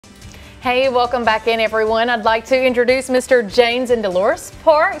Hey, welcome back in, everyone. I'd like to introduce Mr. James and Dolores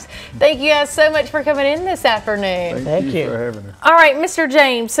Parks. Thank you guys so much for coming in this afternoon. Thank you for having us. All right, Mr.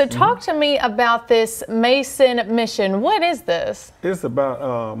 James, so talk to me about this Mason mission. What is this? It's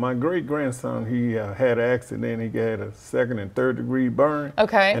about my great-grandson. He had an accident. He had a second and third degree burn.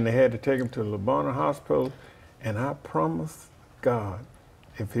 Okay. And they had to take him to the Bonheur Hospital. And I promised God,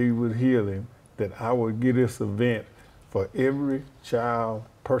 if he would heal him, that I would get this event for every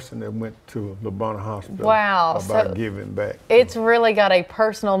person that went to the Bonheur Hospital. Wow. About so giving back. It's really got a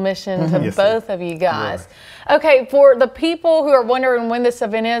personal mission to Yes, both of you guys. Right. Okay, for the people who are wondering when this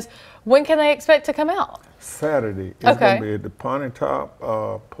event is, when can they expect to come out? Saturday. It's going to be at the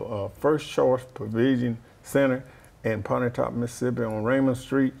Pontotoc First Choice Provision Center in Pontotoc, Mississippi on Raymond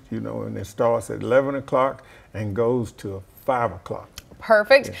Street, and it starts at 11 o'clock and goes to 5 o'clock.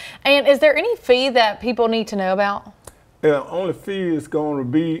 Perfect. Yeah. And is there any fee that people need to know about? The only fee is going to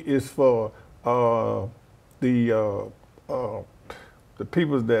be is for the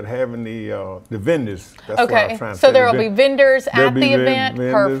people that having the vendors. That's what I'm trying to say. So there will be vendors at the event.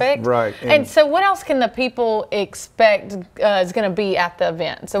 Perfect. Right. And so what else can the people expect is going to be at the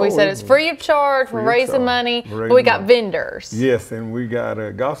event? So we said it's free of charge. We're raising money, but we got vendors. Yes, and we got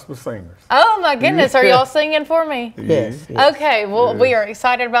gospel singers. Oh my goodness! Are y'all singing for me? Yes. Okay. Well, we are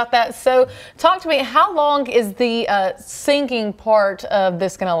excited about that. So talk to me. How long is the singing part of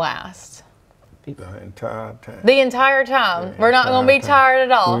this going to last? The entire time. The entire time. We're not going to be tired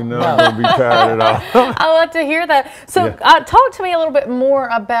at all. We're not going to be tired at all. I love to hear that. So talk to me a little bit more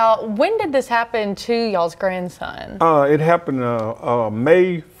about when did this happen to y'all's grandson? It happened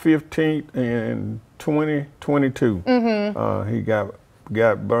May 15th in 2022. He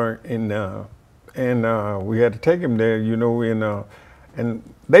got burnt and we had to take him there,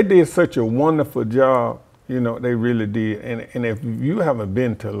 and they did such a wonderful job. They really did. And if you haven't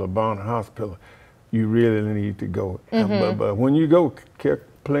been to the Bonheur Hospital, you really need to go. But when you go, get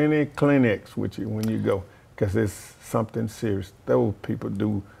plenty of clinics with you when you go, because it's something serious. Those people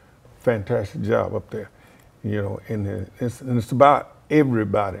do a fantastic job up there, and it's about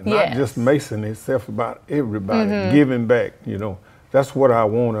everybody, not just Mason itself, about everybody giving back, That's what I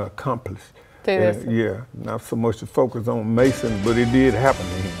want to accomplish. Yeah, not so much to focus on Mason, but it did happen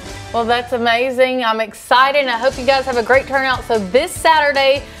to him. Well, that's amazing. I'm excited, and I hope you guys have a great turnout. So this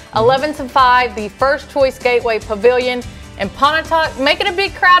Saturday, 11 to 5, the First Choice Gateway Pavilion in Pontotoc. Make it a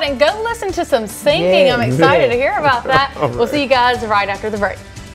big crowd and go listen to some singing. I'm excited to hear about that. We'll see you guys right after the break.